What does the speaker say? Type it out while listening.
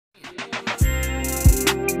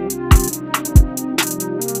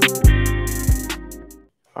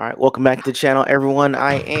All right, welcome back to the channel, everyone.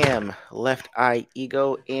 I am LeftEye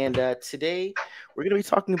E.G.O, and today we're going to be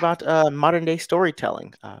talking about modern day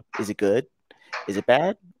storytelling. Is it good? Is it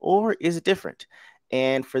bad? Or is it different?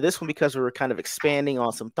 And for this one, because we were kind of expanding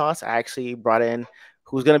on some thoughts, I actually brought in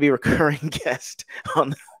who's going to be a recurring guest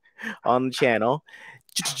on the channel,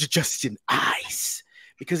 Justin Ice,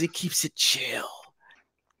 because he keeps it chill.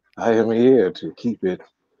 I am here to keep it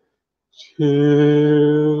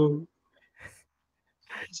chill.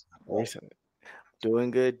 Listen,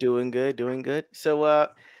 doing good, doing good, doing good. So,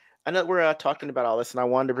 I know we're talking about all this, and I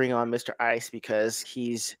wanted to bring on Mr. Ice because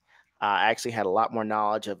he's actually had a lot more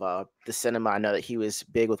knowledge of the cinema. I know that he was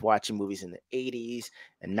big with watching movies in the 80s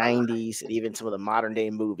and 90s, and even some of the modern day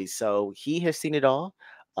movies. So he has seen it all,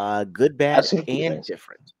 good, I've bad, seen a few and things.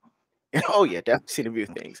 different. Oh yeah, definitely seen a few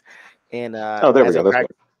things. And Oh, there we as go. a That's better.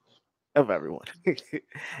 practice of everyone,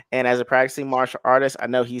 and as a practicing martial artist, I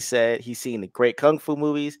know he said he's seen the great kung fu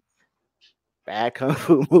movies, bad kung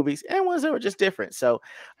fu movies, and ones that were just different. So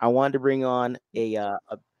I wanted to bring on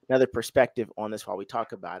another perspective on this while we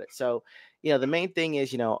talk about it. So, the main thing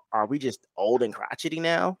is, are we just old and crotchety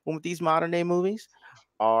now with these modern day movies?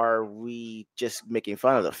 Are we just making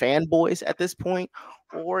fun of the fanboys at this point,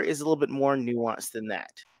 or is it a little bit more nuanced than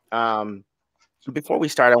that? Um, Before we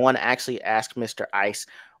start, I want to actually ask Mr. Ice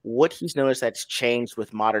what he's noticed that's changed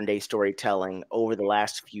with modern day storytelling over the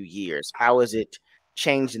last few years. How has it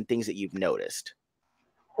changed in things that you've noticed?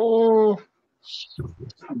 Mm,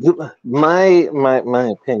 my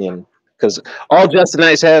opinion, because all Justin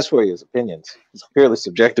Nice has for you is opinions. It's purely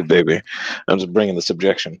subjective, baby. I'm just bringing the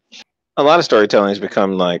subjection. A lot of storytelling has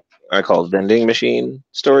become like I call vending machine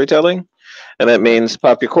storytelling, and that Okay. means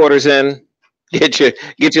pop your quarters in, get your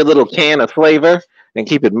little can of flavor, and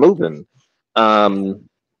keep it moving. Um,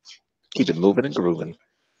 keep it moving and grooving.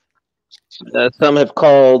 Some have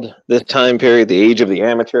called this time period the age of the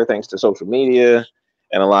amateur, thanks to social media,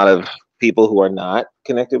 and a lot of people who are not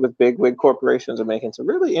connected with big wig corporations are making some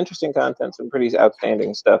really interesting content, some pretty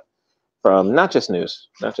outstanding stuff from not just news.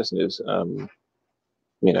 Bat and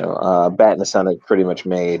the Sun have pretty much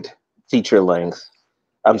made feature length.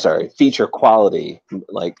 I'm sorry, feature quality,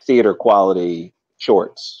 like theater quality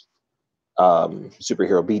shorts.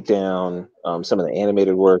 Superhero Beatdown, some of the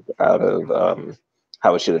animated work out of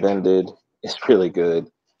How It Should Have Ended is really good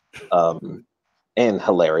and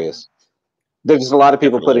hilarious. There's just a lot of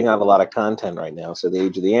people Definitely. putting out a lot of content right now. So the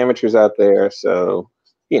age of the amateurs out there. So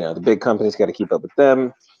the big companies got to keep up with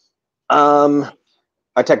them. Um,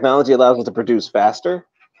 our technology allows us to produce faster,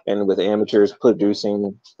 and with amateurs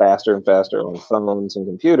producing faster and faster on phones and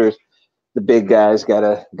computers, the big guys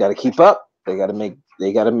gotta keep up. They gotta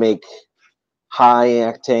make high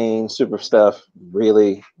octane super stuff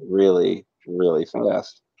really, really, really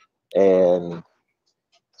fast. And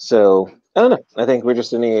so I don't know. I think we're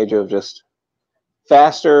just in the age of just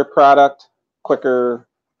faster product, quicker,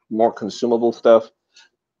 more consumable stuff.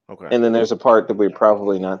 Okay. And then there's a part that we're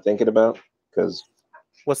probably not thinking about because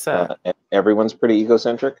What's that? everyone's pretty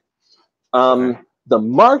egocentric. Okay. The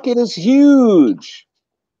market is huge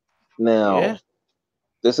Yeah. now.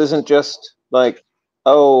 This isn't just like,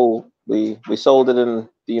 oh, we sold it in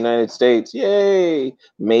the United States. Yay!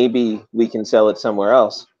 Maybe we can sell it somewhere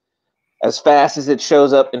else. As fast as it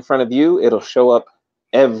shows up in front of you, it'll show up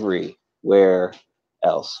everywhere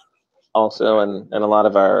else. Also, Okay. and a lot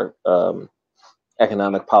of our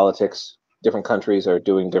economic politics, different countries are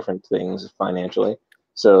doing different things financially,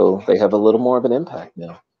 so they have a little more of an impact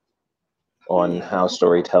now on how Okay.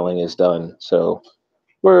 storytelling is done. So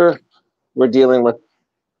we're we're dealing with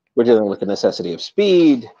we're dealing with the necessity of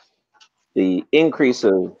speed, the increase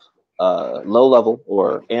of low level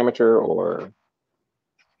or amateur or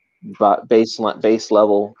base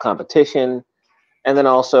level competition, and then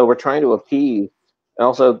also we're trying to appease.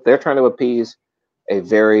 Also, they're trying to appease a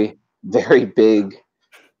very very big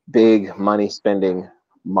money spending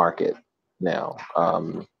market now.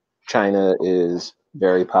 China is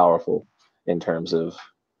very powerful in terms of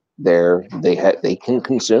they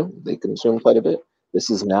consume quite a bit. This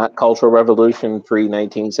is not Cultural Revolution pre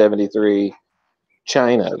 1973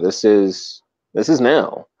 China. This is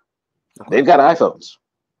now. Okay. They've got iPhones.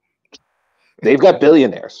 They've got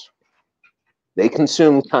billionaires. They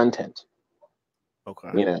consume content.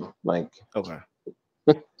 Okay. Like Okay.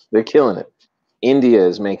 they're killing it. India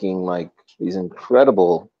is making like these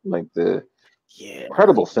the Yeah.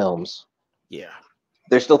 incredible films. Yeah.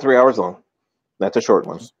 They're still 3 hours long. That's a short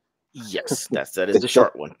one. Yes. That is They the still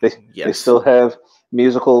short one. they Yes. still have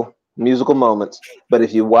musical moments. But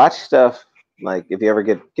if you watch stuff like if you ever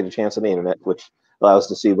get a chance on the internet, which allows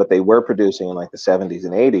to see what they were producing in like the 70s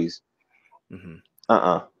and 80s, Hmm.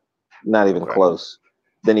 uh-uh, not even Okay. close.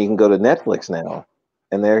 Then you can go to Netflix now,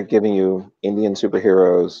 and they're giving you Indian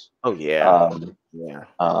superheroes. Oh yeah. Um, Yeah.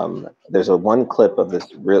 there's a one clip of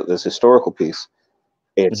this historical piece.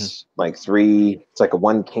 Mhm. It's like three. It's like a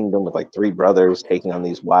one kingdom with like three brothers taking on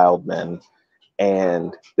these wild men,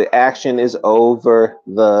 and the action is over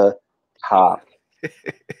the top.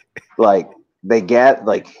 Like they get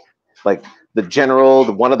like the general,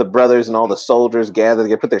 one of the brothers, and all the soldiers gather.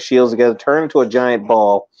 They put their shields together, turn into a giant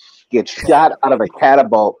ball, get shot out of a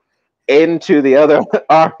catapult into the other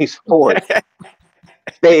army's fort.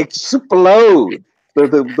 They explode.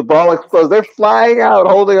 The ball explodes. They're flying out,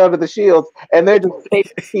 holding onto the shields, and they're just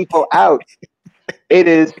taking people out. It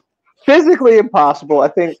is physically impossible. I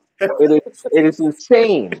think it is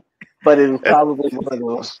insane, but it is probably one of the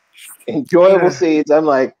most enjoyable scenes. I'm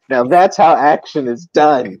like, now that's how action is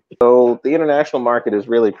done. So the international market is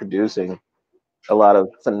really producing a lot of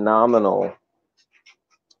phenomenal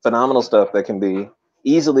stuff that can be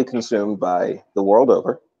easily consumed by the world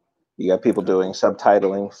over. You got people Okay. doing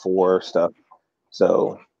subtitling for stuff.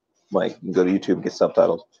 So, like, you can go to YouTube and get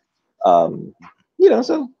subtitles. Um,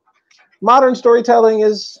 so modern storytelling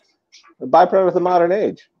is a byproduct of the modern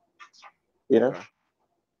age. Okay.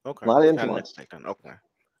 A Okay. lot of Got an influence. impact on. Okay.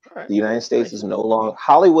 All right. The United States is Nice. no longer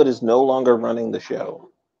Hollywood is no longer running the show,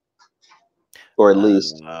 or at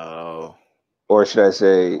least, Oh. or should I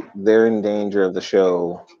say, they're in danger of the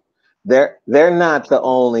show. They're not the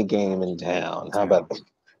only game in town. How Yeah. about that?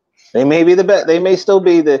 They may be the best. They may still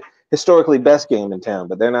be the historically best game in town,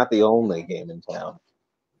 but they're not the only game in town.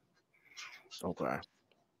 Okay.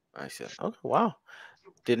 I see. Okay. Wow.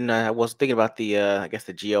 Didn't I was thinking about the I guess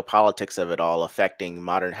the geopolitics of it all affecting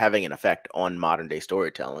having an effect on modern day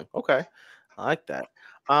storytelling. Okay. I like that.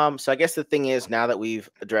 So I guess the thing is now that we've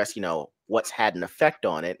addressed, what's had an effect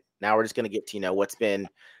on it, now we're just gonna get to, what's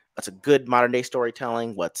a good modern day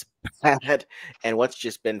storytelling, what's bad, and what's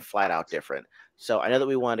just been flat out different. So I know that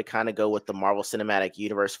we wanted to kind of go with the Marvel Cinematic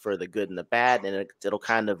Universe for the good and the bad, and it'll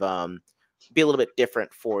kind of be a little bit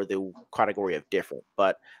different for the category of different.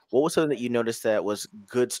 But what was something that you noticed that was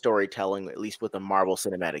good storytelling, at least with the Marvel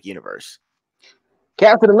Cinematic Universe?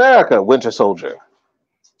 Captain America, Winter Soldier,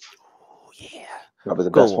 Oh yeah, probably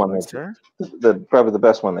the best go one. on, sir. Probably the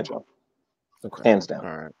best one they jumped, Okay, hands down,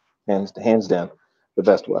 all right. hands down, the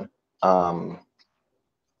best one. Um,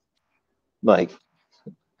 like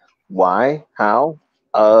why, how,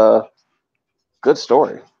 uh, good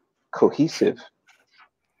story, cohesive.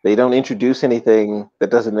 They don't introduce anything that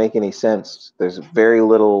doesn't make any sense. There's very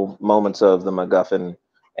little moments of the MacGuffin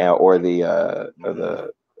or Mhm.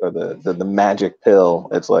 the magic pill.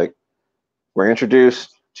 It's like we're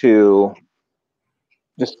introduced to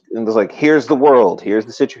just and it's like here's the world, here's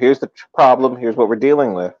the situation, here's the problem, here's what we're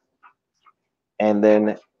dealing with, and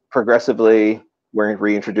then progressively we're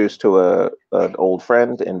reintroduced to an old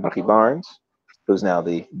friend in Bucky Barnes, who's now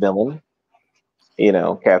the villain.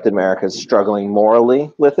 Captain America's struggling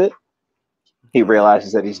morally with it. He Right.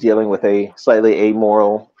 realizes that he's dealing with a slightly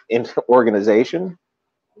amoral organization.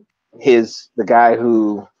 The guy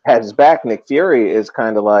who has his back, Nick Fury, is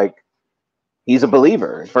kind of like he's a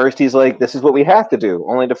believer. At first, he's like, "This is what we have to do,"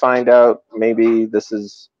 only to find out maybe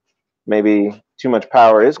too much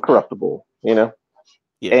power is corruptible. Yeah.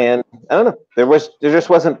 And I don't know. There just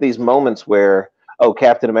wasn't these moments where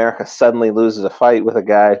Captain America suddenly loses a fight with a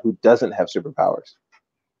guy who doesn't have superpowers.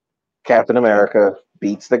 Captain Yeah. America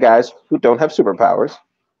beats the guys who don't have superpowers. Right.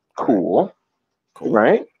 Cool, Cool.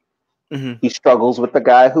 right? Hmm. He struggles with the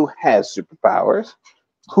guy who has superpowers.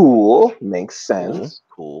 Cool, makes Cool. sense.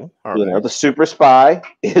 Cool. All right. The super spy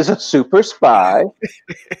is a super spy.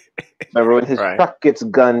 Remember when his Right. truck gets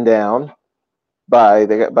gunned down by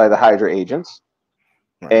the Hydra agents,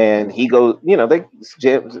 Right. and he goes,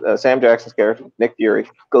 Sam Jackson's character Nick Fury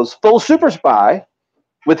goes full super spy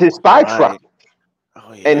with his spy truck, Right.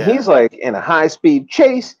 Oh and he's yeah. like in a high speed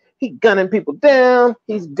chase. He gunning people down.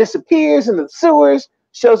 He disappears in the sewers.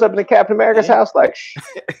 Shows up in the Captain America's Yeah. house like,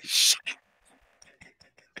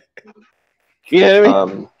 you know what I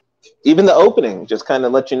mean? Even the opening just kind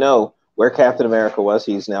of let you know where Captain America was.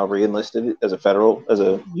 He's now reenlisted as a federal, as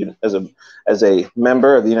a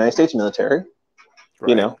member of the United States military.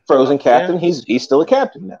 Right. Frozen Yeah. captain. He's still a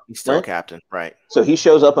captain now, He's still a right? captain. Right. So he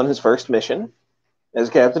shows up on his first mission as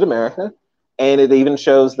Captain America, and it even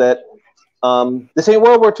shows that this ain't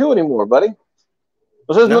World War II anymore, buddy.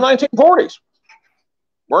 This is in the No. 1940s.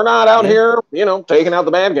 We're not out Yeah. here, taking out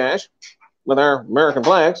the bad guys with our American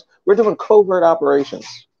flags. We're doing covert operations.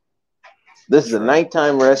 This is a True.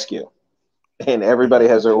 nighttime rescue. and everybody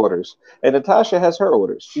has their orders. And Natasha has her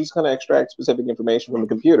orders. She's going to extract specific information from the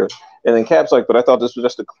computer. And then Cap's like, but I thought this was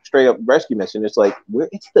just a straight up rescue mission. It's like,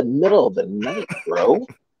 it's the middle of the night, bro.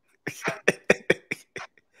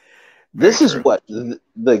 This is what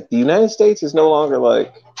the United States is no longer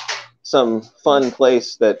like some fun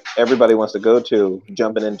place that everybody wants to go to,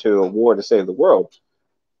 jumping into a war to save the world.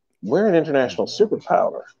 We're an international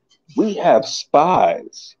superpower. We have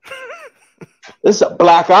spies. This is a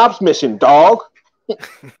black ops mission, dog.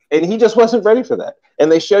 And he just wasn't ready for that. And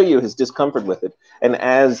they show you his discomfort with it. And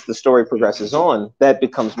as the story progresses on, that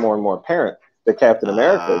becomes more and more apparent that Captain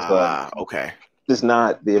America is like, okay, this is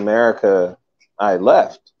not the America I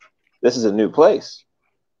left. This is a new place.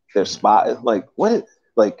 There's spies. Like, what is,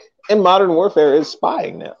 like, in modern warfare is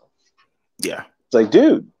spying now. Yeah. It's like,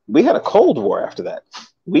 dude, we had a Cold War after that.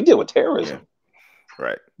 We deal with terrorism. Yeah.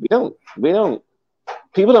 Right.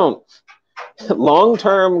 People don't,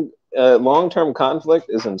 long-term conflict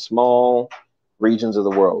is in small regions of the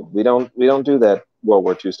world. We don't do that World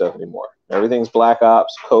War II stuff anymore. Everything's black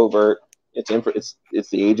ops, covert. It's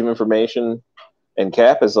the age of information. And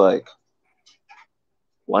Cap is like,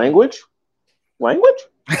 language?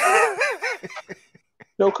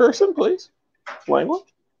 No cursing, please. Language?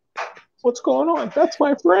 What's going on? That's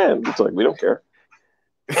my friend. It's like, we don't care.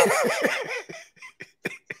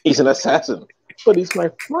 He's an assassin, but he's my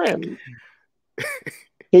friend.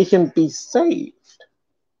 He can be saved.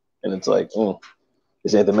 And it's like,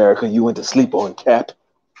 this ain't the America you went to sleep on, Cap.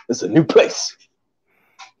 It's a new place.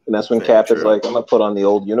 And that's when Cap is like, I'm going to put on the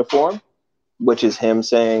old uniform, which is him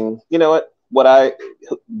saying, you know what?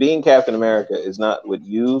 Being Captain America is not what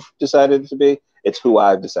you've decided it to be. It's who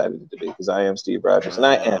I've decided it to be, because I am Steve Rogers and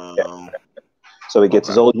I am Captain America. So he gets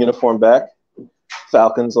his old uniform back.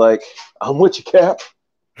 Falcon's like, I'm with you, Cap.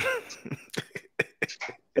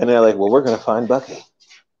 And they're like, well, we're going to find Bucky.